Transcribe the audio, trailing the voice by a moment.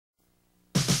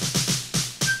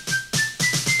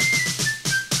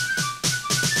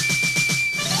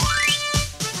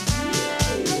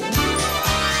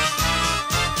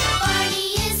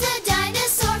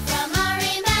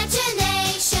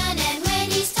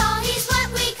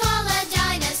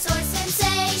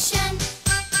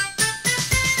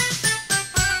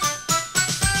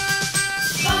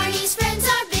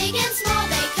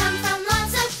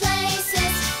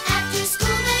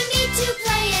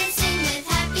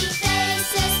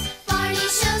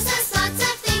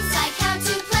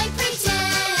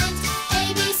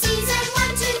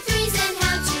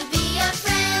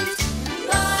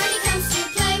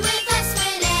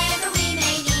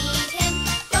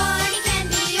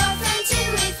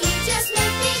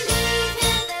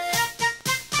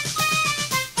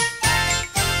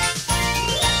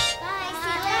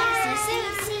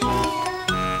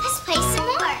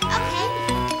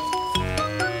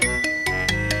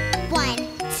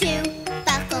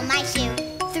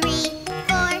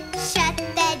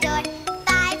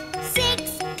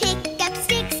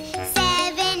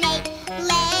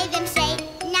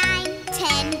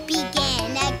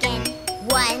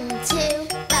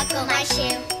my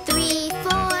shoe. 3,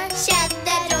 4, shut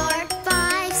the door.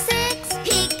 5, 6,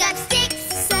 pick up sticks.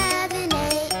 7, 8,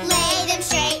 lay them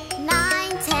straight. 9,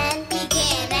 10,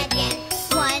 begin again.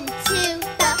 1, 2,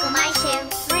 buckle my shoe.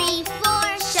 3,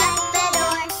 4, shut the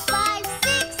door. 5,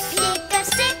 6, pick up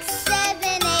sticks. 7,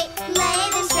 8, lay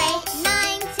them straight.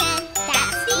 9, 10,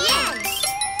 that's the end.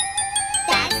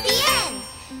 That's the end.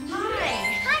 Hi.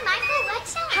 Hi, Michael,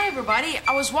 what's up? Hi, everybody.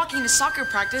 I was walking to soccer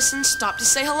practice and stopped to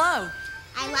say hello.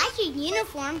 I like your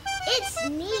uniform. It's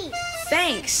neat.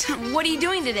 Thanks. What are you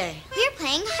doing today? We're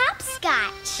playing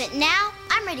hopscotch. But now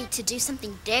I'm ready to do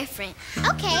something different.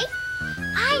 Okay.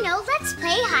 I know. Let's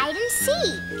play hide and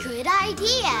seek. Good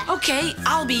idea. Okay,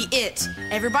 I'll be it.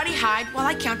 Everybody hide while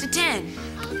I count to 10.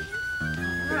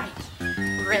 All right.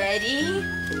 Ready?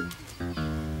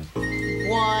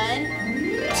 1,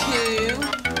 2,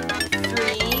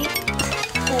 3,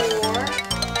 4,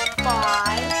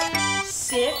 5,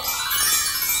 6,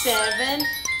 7,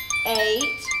 8,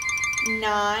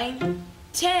 9,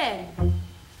 10.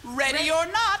 Ready or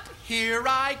not, here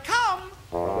I come.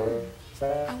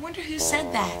 I wonder who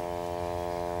said that.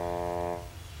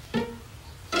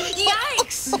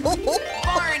 Yikes!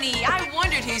 Barney, I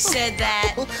wondered who said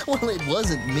that. Well, it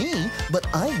wasn't me, but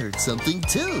I heard something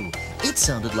too. It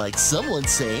sounded like someone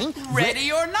saying,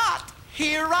 Ready or not,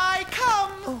 here I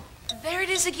come. There it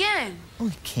is again. Oh,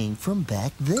 it came from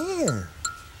back there.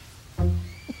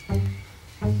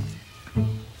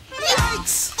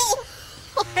 Yikes!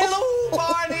 Hello,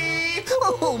 Barney.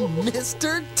 Oh,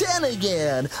 Mr. 10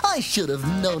 again. I should have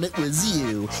known it was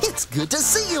you. It's good to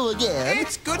see you again.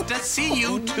 It's good to see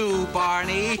you too,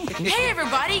 Barney. Hey,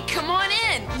 everybody, come on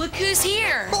in. Look who's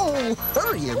here. Oh,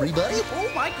 hurry, everybody.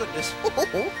 Oh, my goodness.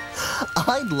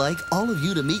 I'd like all of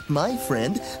you to meet my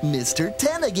friend, Mr.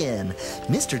 10 again.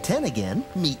 Mr. 10 again,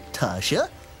 meet Tasha,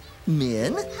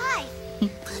 Min, Hi.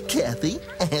 Kathy,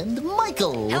 and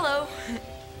Michael. Hello.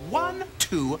 1,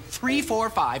 2, 3, 4,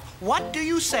 5. What do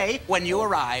you say when you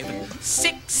arrive?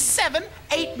 6, 7,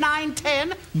 8, 9,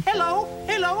 10. Hello,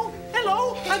 hello,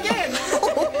 hello again.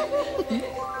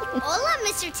 Hola,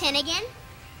 Mr. 10 again.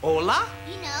 Hola.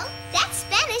 You know, that's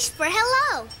Spanish for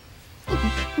hello.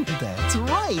 That's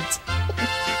right.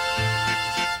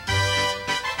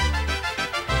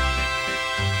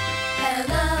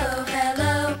 Hello,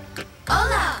 hello,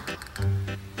 hola.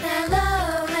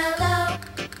 Hello, hello,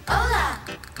 hola.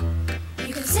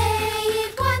 You can say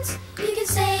it once, you can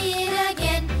say it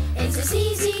again. It's as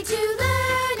easy to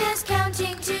learn as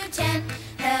counting to 10.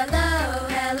 Hello,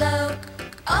 hello,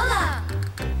 hola.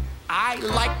 I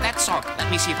like that song. Let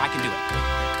me see if I can do it.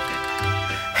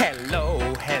 Hello,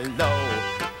 hello,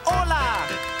 hola.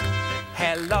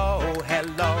 Hello,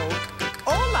 hello,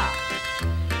 hola.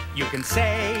 You can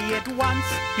say it once,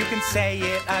 you can say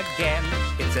it again.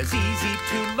 It's as easy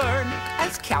to learn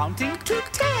as counting to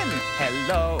 10.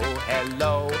 Hello,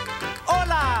 hello,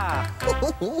 hola.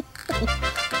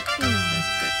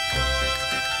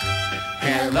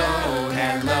 Hello,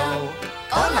 hello,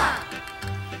 hola.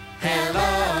 Hello,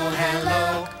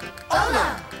 hello,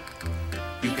 hola.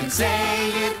 You can say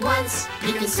it once,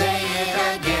 you can say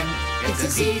it again. It's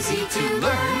as easy to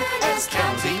learn as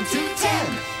counting to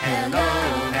 10. Hello,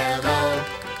 hello,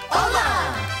 hola.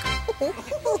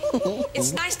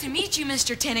 It's nice to meet you,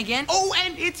 Mr. 10 again. Oh,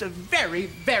 and it's very,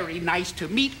 very nice to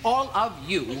meet all of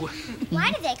you.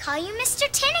 Why do they call you Mr.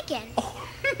 10 again?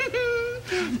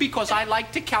 Because I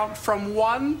like to count from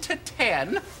 1 to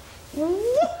 10.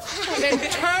 Then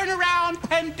turn around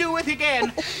and do it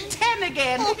again. 10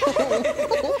 again.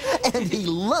 And he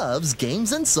loves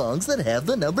games and songs that have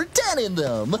the number 10 in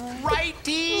them.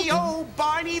 Righty-o,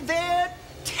 Barney, they're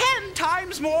 10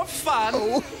 times more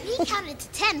fun. We counted to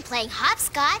 10 playing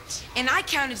hopscotch. And I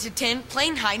counted to 10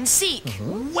 playing hide and seek.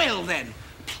 Well then,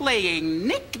 playing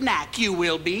knick-knack you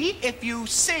will be if you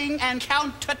sing and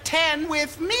count to 10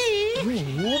 with me.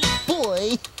 Oh,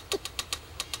 boy.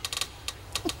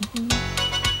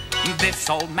 This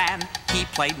old man, he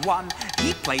played 1.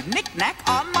 He played knick-knack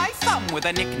on my thumb with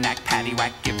a knick-knack,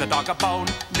 paddywhack, give the dog a bone.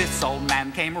 This old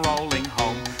man came rolling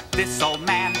home. This old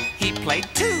man, he played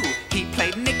 2. He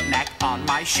played knick-knack on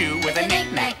my shoe with a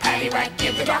knick-knack, paddywhack,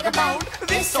 give the dog a bone.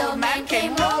 This old man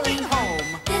came rolling home.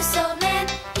 This old man,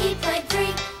 he played 3.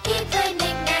 He played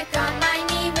knick-knack on my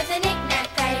knee with a knick-knack,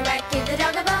 paddywhack, give the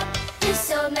dog a bone.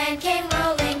 This old man came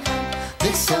rolling home.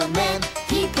 This old man,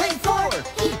 he played 4.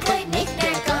 He played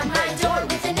knick-knack on my door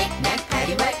with a knick-knack,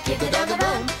 paddywhack, give the dog a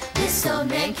bone. This old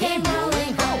man came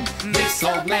rolling home. This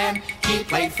old man, he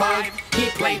played 5. He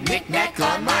played knick-knack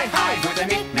on my hide with a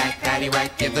knick-knack,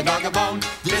 paddywhack, give the dog a bone.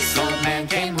 This old man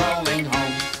came rolling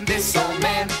home. This old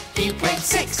man, he played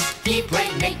 6. He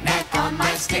played knick-knack on on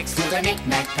my sticks with a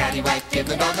knick-knack, paddywhack, give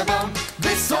the dog a bone.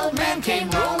 This old man came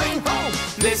rolling home.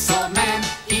 This old man,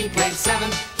 he played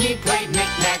 7. He played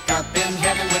knick-knack up in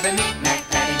heaven with a knick-knack,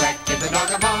 paddywhack, give the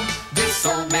dog a bone. This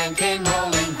old man came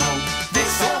rolling home.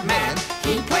 This old man,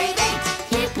 he played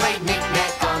 8. He played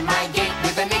knick-knack on my gate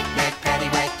with a knick-knack,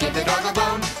 paddywhack, give the dog a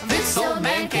bone. This old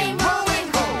man came rolling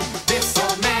home. This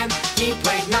old man, he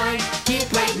played 9. He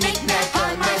played knick-knack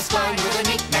on my spine with a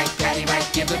knick-knack,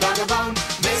 paddywhack, give the dog a bone.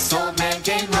 This old man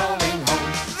came rolling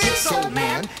home. This old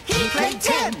man, he played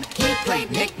 10. He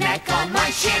played knick-knack on my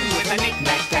shin with a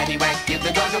knick-knack, paddywhack, give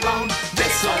the dog a bone.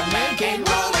 This old man came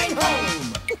rolling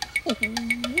home.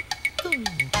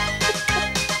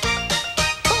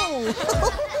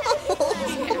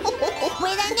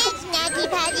 With a knick-knacky,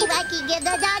 paddywhacky, give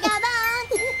the dog a bone.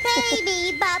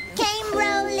 Baby Bop came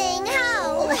rolling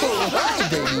home. Hi,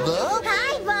 Baby Bop.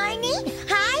 Hi, Barney.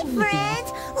 Hi, friends.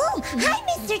 Oh, hi,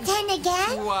 Mr. 10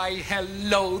 again. Why,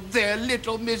 hello there,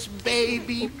 little Miss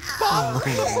Baby Bop.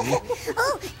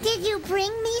 Oh, did you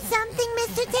bring me something,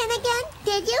 Mr. 10 again?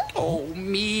 Did you? Oh,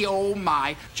 me, oh,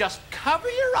 my. Just cover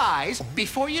your eyes.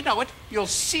 Before you know it, you'll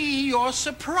see your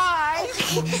surprise.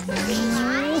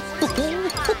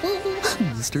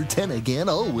 Mr. 10 again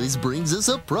always brings a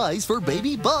surprise for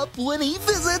Baby Bop when he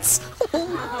visits. Oh,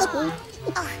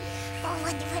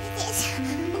 what it is?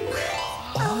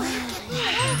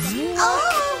 Oh,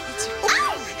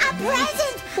 a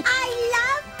present! I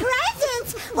love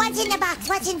presents! What's in the box?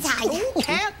 What's inside?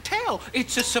 Can't tell.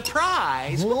 It's a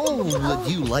surprise. Oh, would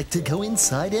you like to go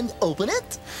inside and open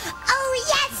it? Oh,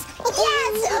 yes!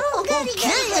 Yes! Oh, goody,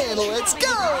 Okay, then, let's go!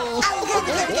 Oh,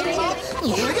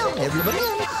 goody. Here we go, everybody in.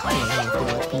 I have to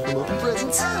watch people open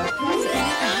presents.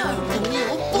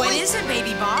 What is it,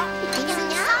 Baby Bop?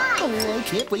 Oh, I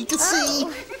can't wait to see.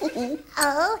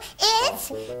 Oh,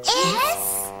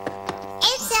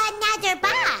 it's another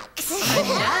box.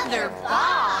 Another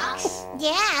box?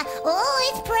 Yeah. Oh,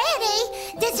 it's pretty.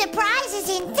 The surprise is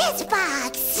in this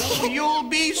box. You'll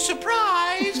be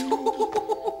surprised.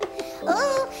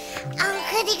 Oh,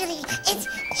 goody. It's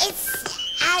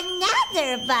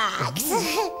another box.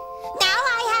 Now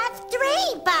I have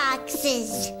 3 boxes.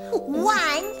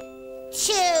 1,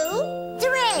 2, 3.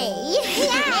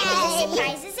 Yay!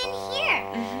 Surprises in here.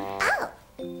 Oh.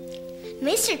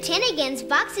 Mr. Tinnigan's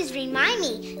boxes remind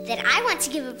me that I want to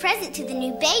give a present to the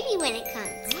new baby when it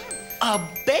comes. A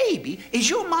baby? Is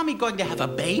your mommy going to have a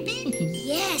baby?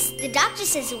 Yes, the doctor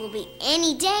says it will be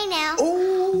any day now.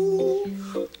 Oh,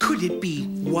 could it be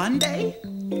 1 day?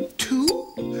 2,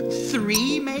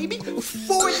 3 maybe?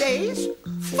 4 days?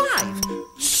 5,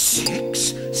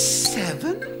 6,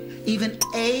 7, even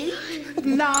 8,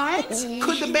 9?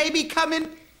 Could the baby come in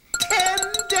 10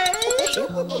 days? It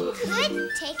could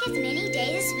take as many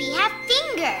days as we have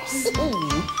fingers.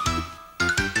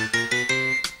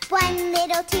 1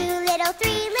 little, 2 little,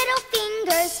 3 little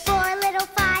fingers, 4 little,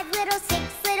 5 little,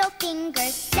 6 little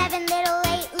fingers, 7 little,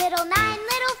 8 little, 9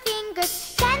 little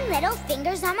fingers, 10 little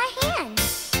fingers on my hand.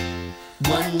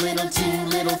 1 little, 2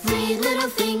 little, 3 little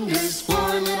fingers,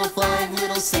 4 little, 5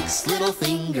 little, 6 little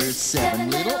fingers, 7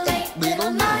 little, 8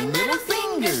 little, 9 little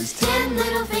fingers, 10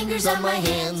 little fingers on my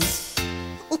hands.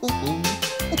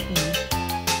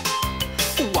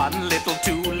 1 little,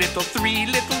 2 little, 3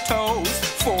 little toes,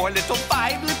 4 little,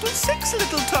 5 little, 6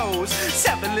 little toes,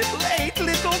 7 little, 8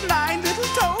 little, 9 little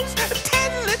toes,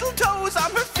 10 little toes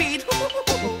on her feet.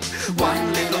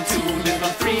 1 little, 2 little,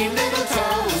 3 little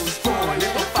toes, 4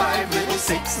 little, 5 little,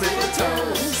 6 little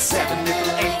toes, 7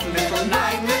 little, 8 little,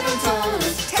 9 little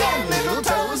toes, 10 little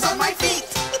toes on my feet.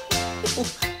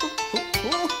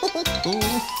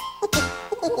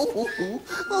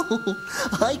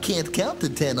 I can't count to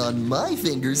 10 on my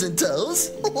fingers and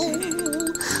toes.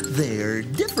 They're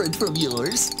different from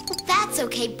yours. That's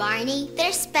okay, Barney.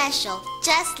 They're special,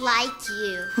 just like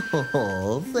you.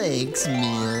 Oh, thanks,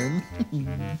 man.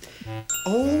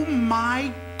 Oh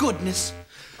my goodness.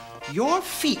 Your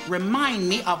feet remind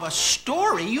me of a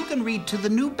story you can read to the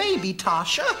new baby,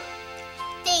 Tasha.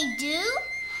 They do?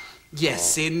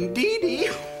 Yes, indeedy.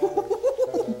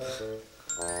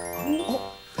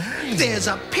 There's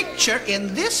a picture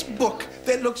in this book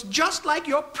that looks just like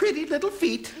your pretty little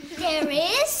feet. There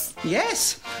is?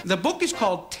 Yes, the book is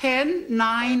called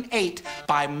 1098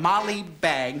 by Molly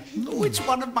Bang. Oh, it's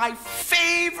one of my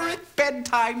favorite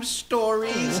bedtime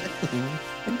stories.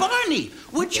 Barney,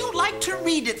 would you like to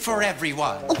read it for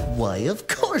everyone? Why, of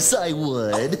course I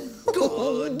would.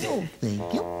 Good. Oh,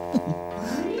 thank you.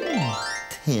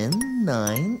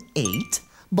 1098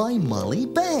 by Molly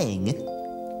Bang.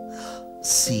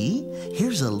 See,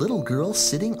 here's a little girl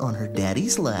sitting on her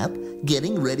daddy's lap,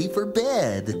 getting ready for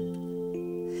bed.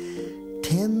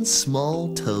 10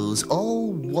 small toes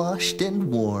all washed and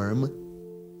warm.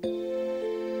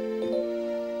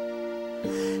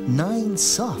 9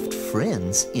 soft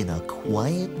friends in a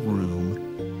quiet room.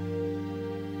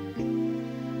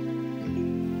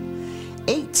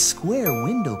 8 square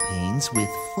window panes with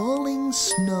falling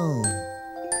snow.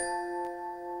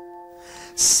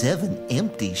 7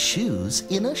 empty shoes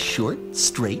in a short,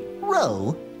 straight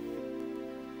row.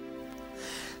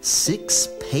 6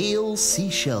 pale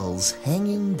seashells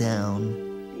hanging down.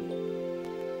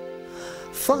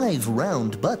 5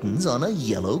 round buttons on a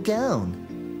yellow gown.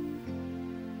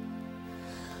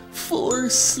 4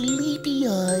 sleepy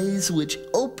eyes which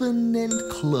open and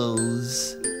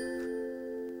close.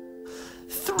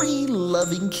 3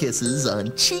 loving kisses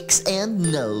on cheeks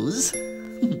and nose.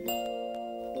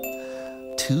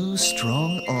 2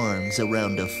 strong arms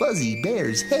around a fuzzy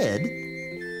bear's head.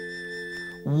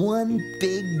 1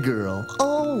 big girl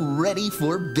all ready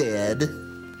for bed.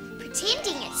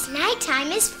 Pretending it's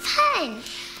nighttime is fun.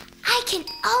 I can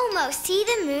almost see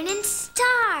the moon and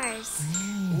stars.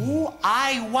 Ooh,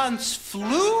 I once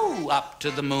flew up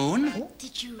to the moon.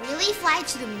 Did you really fly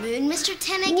to the moon, Mr.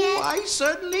 Tennigan? Ooh, I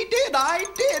certainly did. I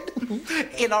did.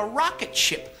 In a rocket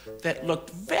ship that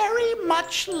looked very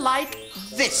much like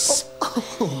this.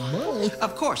 Oh, my.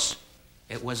 Of course,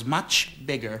 it was much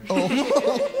bigger. Wow,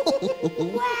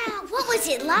 what was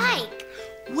it like?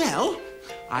 Well,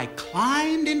 I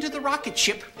climbed into the rocket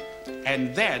ship,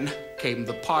 and then came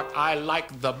the part I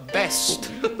like the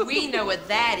best. We know what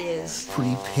that is.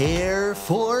 Prepare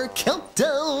for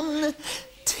countdown.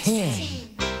 10,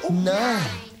 9,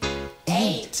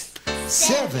 8,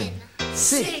 7,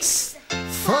 6,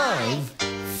 5,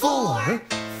 4,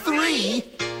 3,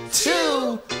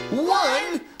 2,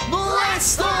 1,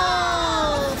 blast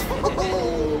off!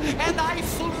 And I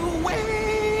flew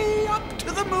way up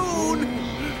to the moon.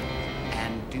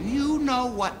 And do you know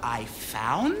what I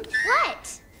found?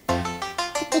 What?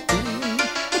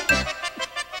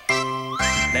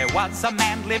 There was a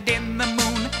man lived in the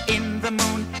moon, in the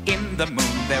moon, in the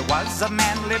moon. There was a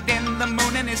man lived in the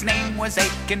moon, and his name was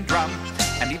Aiken Drum.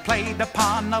 And he played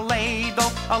upon a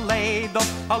ladle, a ladle,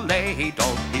 a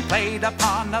ladle. He played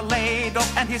upon a ladle,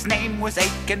 and his name was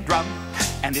Aiken Drum.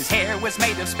 And his hair was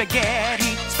made of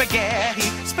spaghetti, spaghetti,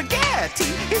 spaghetti.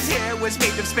 His hair was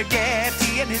made of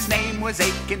spaghetti, and his name was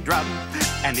Aiken Drum.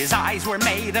 And his eyes were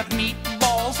made of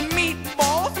meatballs,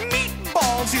 meatballs,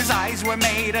 meatballs. His eyes were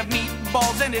made of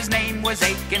meatballs, and his name was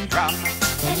Aiken Drum.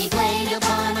 And he played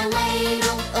upon a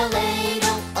ladle, a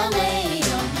ladle, a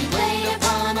ladle. He played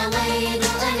upon a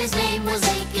ladle, and his name was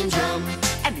Aiken Drum.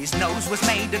 And his nose was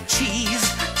made of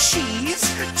cheese, cheese,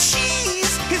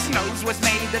 cheese. His nose was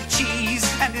made of cheese,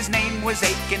 and his name was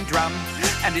Aiken Drum.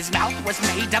 And his mouth was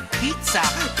made of pizza,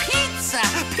 pizza,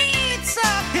 pizza.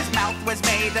 His mouth was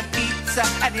made of pizza,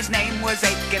 and his name was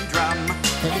Aiken Drum.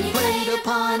 And he played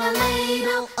upon a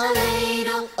ladle, a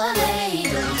ladle, a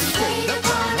ladle. He played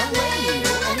upon a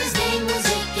ladle, and his name was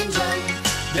Aiken Drum.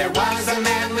 There was a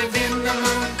man lived in the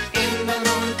moon, in the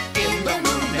moon, in the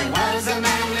moon. There was a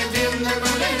man lived in the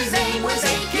moon, and his name was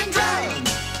Aiken Drum.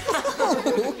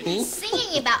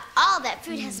 Singing about all that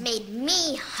food has made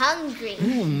me hungry.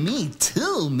 Oh, me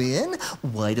too, man.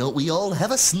 Why don't we all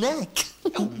have a snack?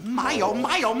 Oh my, oh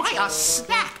my, oh my, a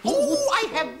snack. Oh, I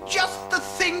have just the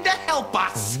thing to help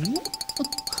us.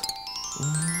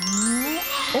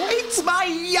 It's my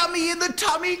yummy in the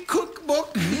tummy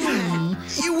cookbook.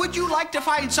 Would you like to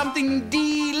find something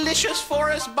delicious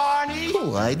for us, Barney?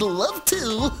 Oh, I'd love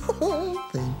to.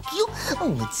 Thank you.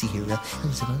 Oh, let's see here.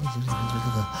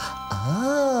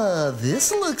 Ah,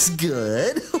 this looks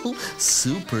good.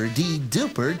 Super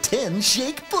duper 10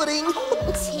 shake pudding.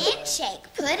 10 shake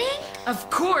pudding? Of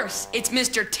course, it's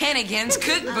Mr. Tennigan's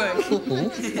cookbook.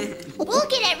 We'll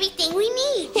get everything we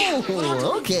need.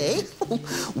 Oh, okay.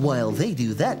 While they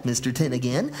do that, Mr.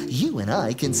 Tennigan, you and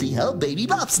I can see how Baby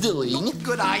Bop's doing.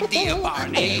 Good idea,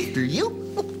 Barney. After you.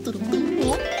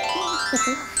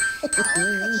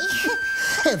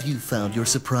 Have you found your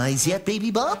surprise yet,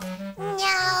 Baby Bop?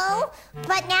 No,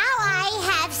 but now I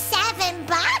have 7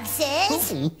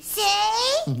 boxes.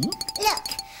 See? Look.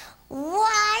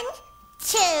 1,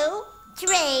 2,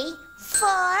 3,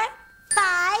 4,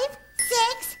 5,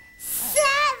 6,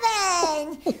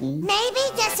 7. Maybe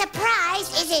the surprise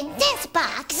is in this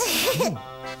box.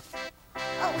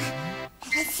 Oh,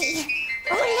 let's see.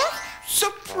 Oh, look.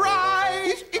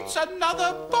 Surprise! It's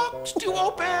another box to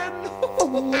open.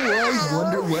 Oh, I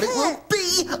wonder what it will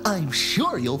be. I'm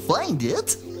sure you'll find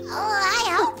it. Oh, I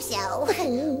hope so.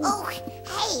 Oh,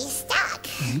 hey, stuck.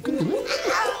 You can do it.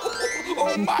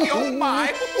 Oh my, oh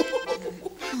my.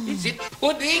 Is it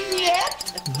pudding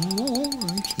yet? Oh,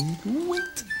 I can't wait.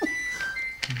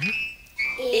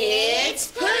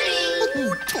 It's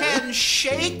pudding. 10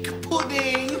 shake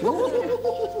pudding.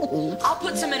 I'll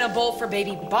put some in a bowl for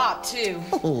baby Bop, too.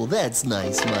 Oh, that's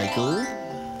nice, Michael.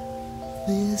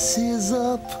 This is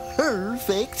a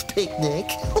perfect picnic.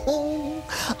 Oh,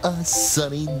 a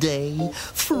sunny day,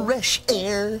 fresh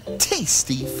air,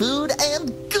 tasty food,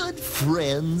 and good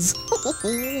friends.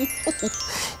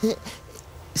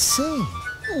 Say,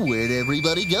 where'd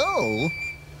everybody go?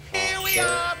 Here we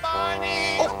are,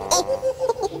 Barney.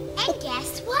 And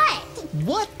guess what?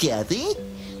 What, Kathy?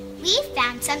 We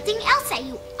found something else that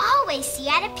you always see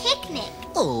at a picnic.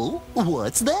 Oh,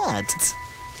 what's that?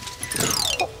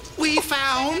 We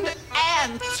found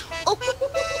ants.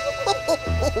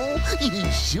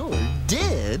 You sure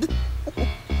did.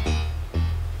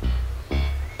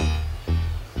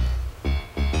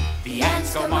 The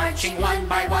ants go marching one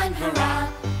by one, hurrah,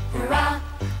 hurrah.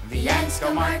 The ants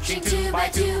go marching two by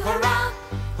two, hurrah,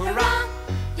 hurrah.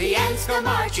 The ants go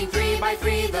marching three by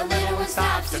three, the little one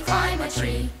stops to climb a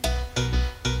tree.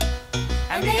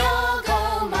 And they all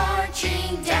go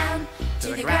marching down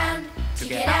to the ground to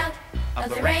get out of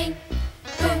the rain.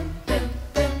 Boom, boom,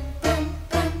 boom, boom,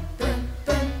 boom, boom, boom,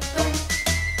 boom.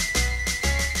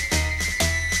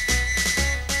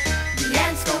 The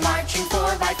ants go marching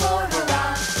four by four,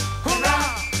 hurrah,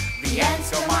 hurrah. The ants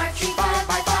go marching five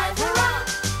by five, hurrah,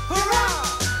 hurrah.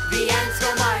 The ants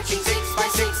go marching six by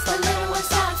six, the little one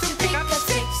stops to pick up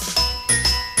six.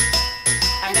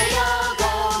 And they all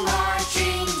go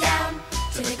marching down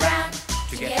to the ground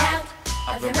to get out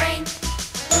of the rain.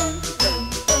 Boom, boom,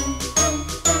 boom, boom,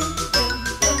 boom, boom,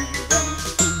 boom, boom.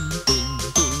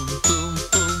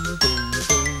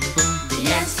 The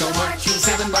ants go marching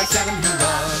seven by seven,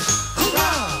 hurrah,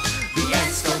 hurrah. The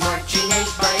ants go marching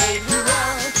eight by eight,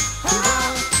 hurrah, hurrah.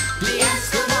 The ants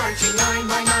go marching nine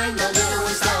by nine, the little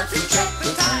one stops to check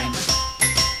the time.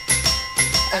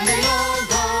 And they all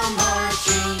go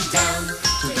marching down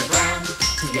to the ground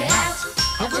to get out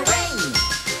of the rain.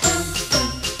 Boom,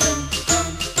 boom, boom, boom, boom,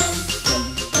 boom, boom,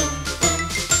 boom.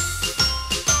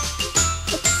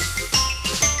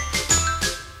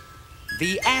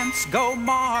 The ants go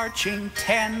marching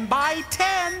 10 by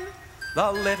 10.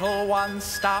 The little one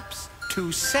stops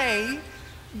to say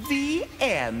the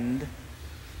end.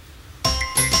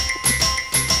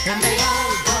 And they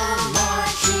all go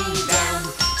marching down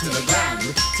to the ground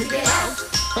to get out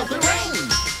of the rain.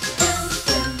 Boom,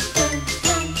 boom, boom,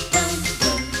 boom, boom,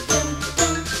 boom,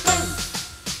 boom, boom,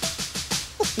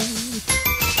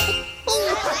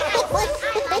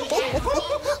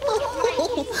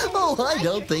 Oh, I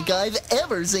don't think I've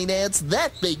ever seen ants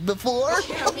that big before.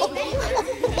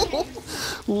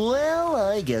 Well,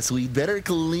 I guess we'd better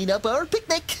clean up our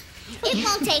picnic. It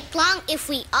won't take long if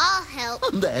we all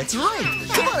help. That's right.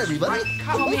 Come on, everybody.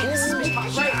 Come on, this is Miss Bop.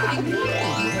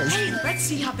 Hey, let's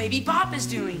see how baby Bop is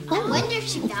doing. I wonder if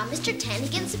she found Mr.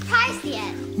 Tannigan's surprise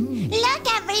yet. Look,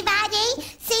 everybody.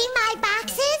 See my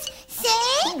boxes?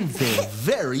 See? They're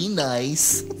very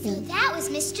nice. So that was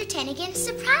Mr. Tannigan's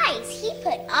surprise. He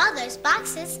put all those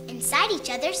boxes inside each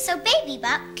other so Baby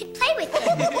Bop could play with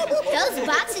them. Those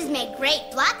boxes make great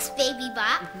blocks, Baby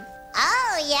Bop.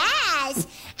 Oh, yes.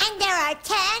 And there are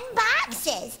 10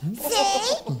 boxes.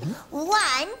 See? 1,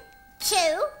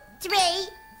 2, 3,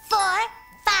 4,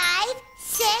 5,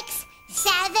 6,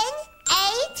 7,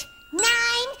 8, 9,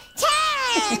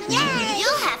 10. Yay!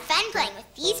 You'll have fun playing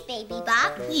with these, Baby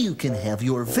Bop. You can have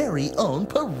your very own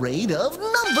parade of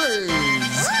numbers.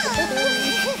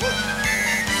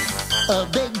 A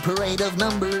big parade of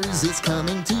numbers is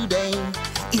coming today.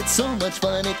 It's so much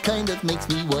fun, it kind of makes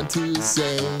me want to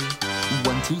say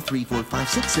 1, 2, 3, 4, 5,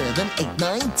 6, 7, 8,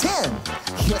 9, 10.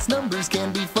 Yes, numbers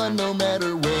can be fun no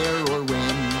matter where or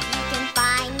when. You can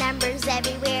find numbers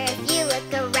everywhere if you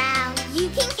look around. You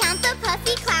can count the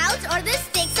puffy clouds or the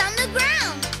sticks on the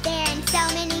ground. They're in so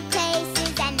many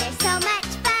places and they're so much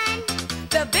fun.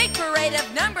 The big parade of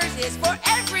numbers is for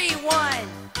everyone.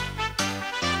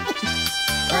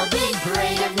 A big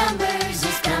parade of numbers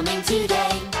is coming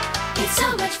today. It's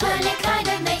so much fun, it kind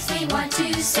of makes me want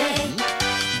to say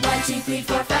 1, 2, 3,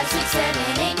 4, 5, 6,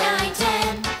 7, 8, 9,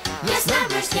 10. Yes,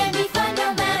 numbers can be fun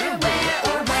no matter where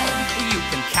or when. You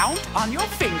can count on your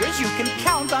fingers, you can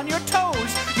count on your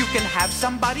toes. You can have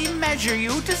somebody measure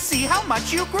you to see how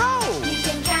much you grow. You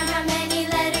can count how many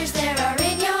letters there are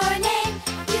in your name.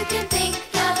 You can think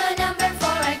of a number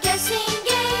for a guessing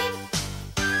game.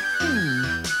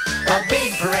 A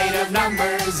big parade of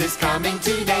numbers is coming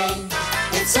today.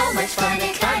 It's so much fun,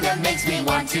 it kind of makes me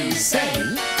want to say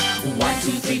 1,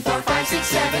 2, 3, 4, 5, 6,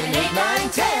 7, 8, 9,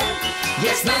 10.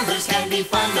 Yes, numbers can be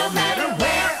fun no matter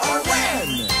where or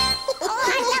when. Oh,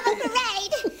 I love a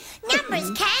parade. Numbers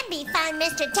can be fun,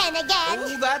 Mr. Mr. 10 again.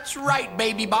 Oh, that's right,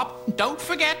 Baby Bop. Don't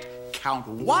forget, count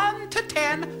 1 to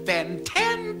 10, then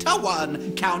 10 to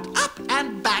 1. Count up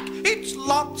and back. It's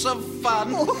lots of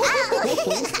fun. I'm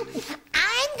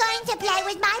going to play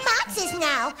with my boxes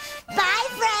now. Bye,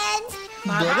 friends.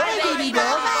 Bye-bye, Baby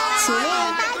Bop. So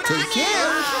long. Take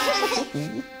care.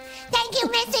 Thank you,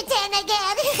 Mr. 10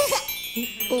 again.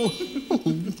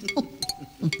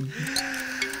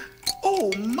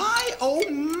 Oh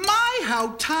my,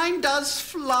 how time does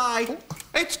fly.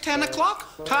 It's 10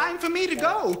 o'clock. Time for me to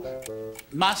go.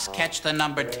 Must catch the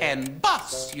number 10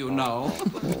 bus, you know.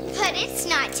 But it's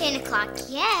not 10 o'clock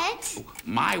yet.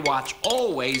 My watch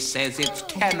always says it's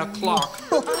 10 o'clock.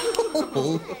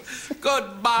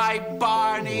 Goodbye,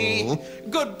 Barney.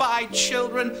 Goodbye,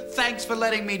 children. Thanks for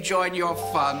letting me join your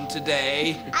fun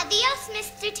today. Adios,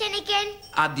 Mr. 10 again.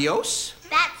 Adios.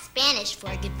 That's Spanish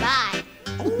for goodbye.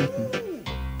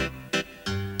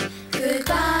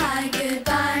 Goodbye,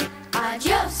 goodbye,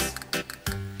 adios.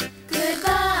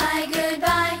 Goodbye,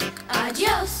 goodbye,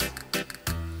 adios.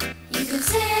 You can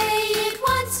say it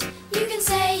once, you can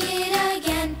say it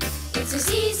again. It's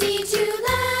as easy to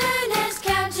learn as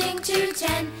counting to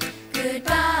 10.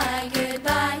 Goodbye,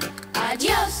 goodbye,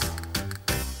 adios.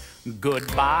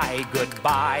 Goodbye,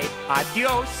 goodbye,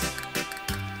 adios.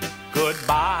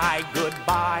 Goodbye,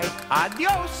 goodbye,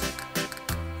 adios.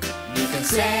 You can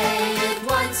say it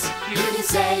once, you can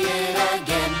say it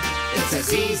again. It's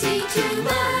as easy to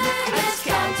learn as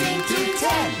counting to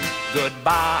 10.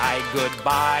 Goodbye,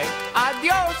 goodbye,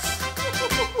 adios.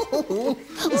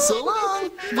 So long.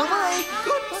 Bye-bye.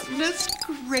 Goodness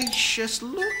gracious,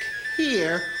 look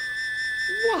here.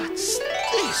 What's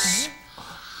this?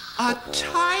 A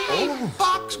tiny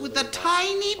box with a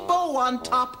tiny bow on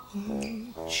top.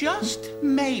 Just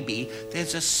maybe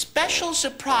there's a special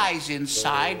surprise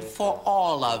inside for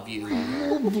all of you.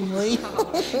 Oh, boy.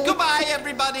 Goodbye,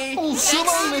 everybody. Oh, so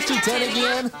long, Mr. 10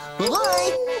 again.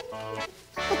 Bye-bye.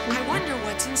 I wonder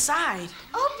what's inside.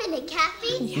 Open it,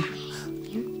 Kathy.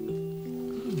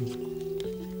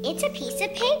 It's a piece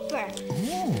of paper.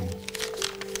 Oh.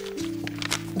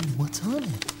 Oh, what's on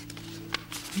it?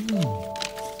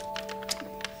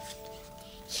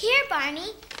 Here,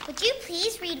 Barney. Would you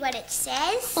please read what it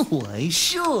says? Why,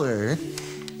 sure.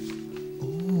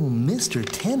 Oh, Mr.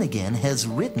 10 again has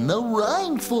written a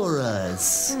rhyme for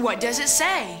us. What does it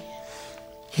say?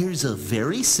 Here's a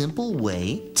very simple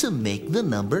way to make the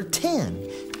number 10.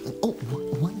 Oh,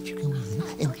 why don't you come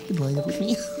in and line up with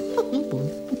me?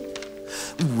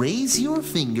 Raise your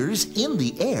fingers in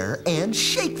the air and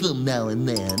shake them now and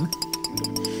then.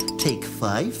 Take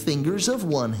 5 fingers of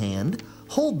one hand,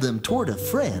 hold them toward a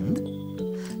friend.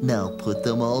 Now put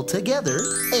them all together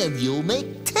and you'll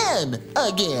make 10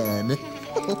 again.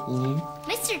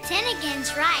 Mr. 10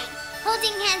 again's right.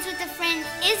 Holding hands with a friend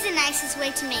is the nicest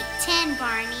way to make 10,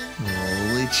 Barney.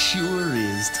 Oh, it sure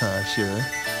is, Tasha.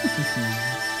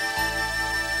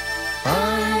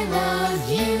 I love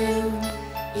you,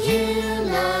 you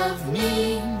love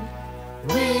me.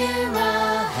 We're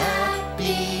a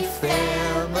happy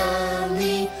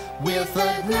family with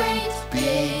a great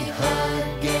big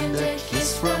hug and a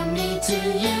kiss from me to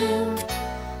you.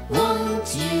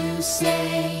 Won't you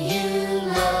say you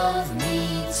love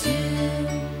me too?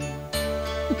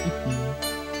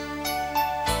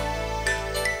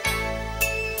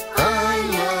 I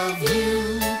love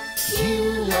you, you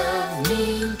love me.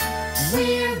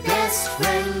 We're best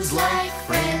friends like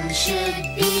friends should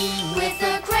be. With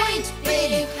a great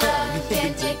big hug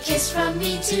and a kiss from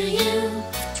me to you.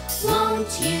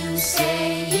 Won't you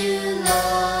say you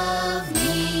love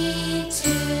me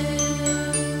too?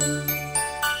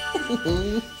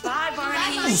 Bye,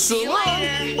 Barney. So See you long.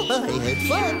 later. I had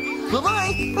fun.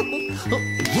 Bye-bye. Oh,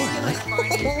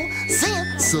 yeah. See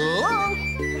ya. So long.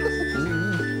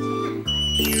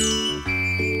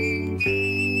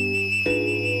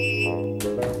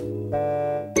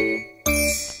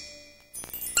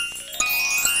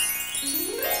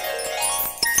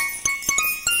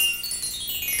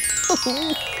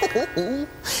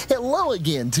 Hello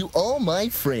again to all my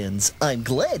friends. I'm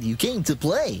glad you came to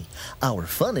play. Our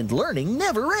fun and learning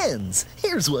never ends.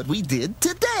 Here's what we did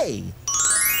today.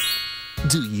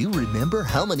 Do you remember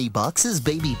how many boxes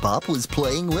Baby Bop was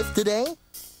playing with today?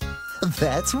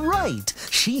 That's right.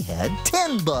 She had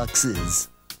 10 boxes.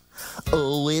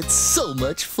 Oh, it's so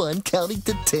much fun counting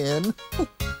to 10.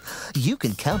 You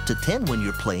can count to 10 when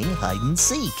you're playing hide and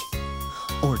seek.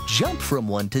 Or jump from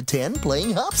 1 to 10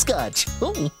 playing hopscotch.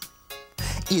 Oh.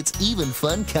 It's even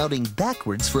fun counting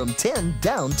backwards from 10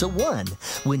 down to 1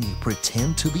 when you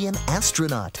pretend to be an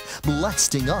astronaut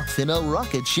blasting off in a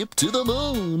rocket ship to the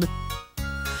moon.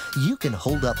 You can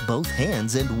hold up both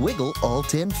hands and wiggle all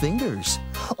 10 fingers.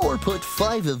 Or put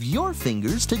 5 of your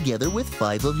fingers together with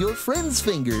 5 of your friends'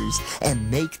 fingers and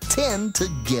make 10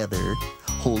 together,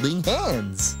 holding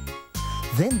hands.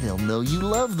 Then they'll know you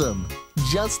love them,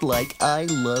 just like I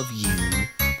love you.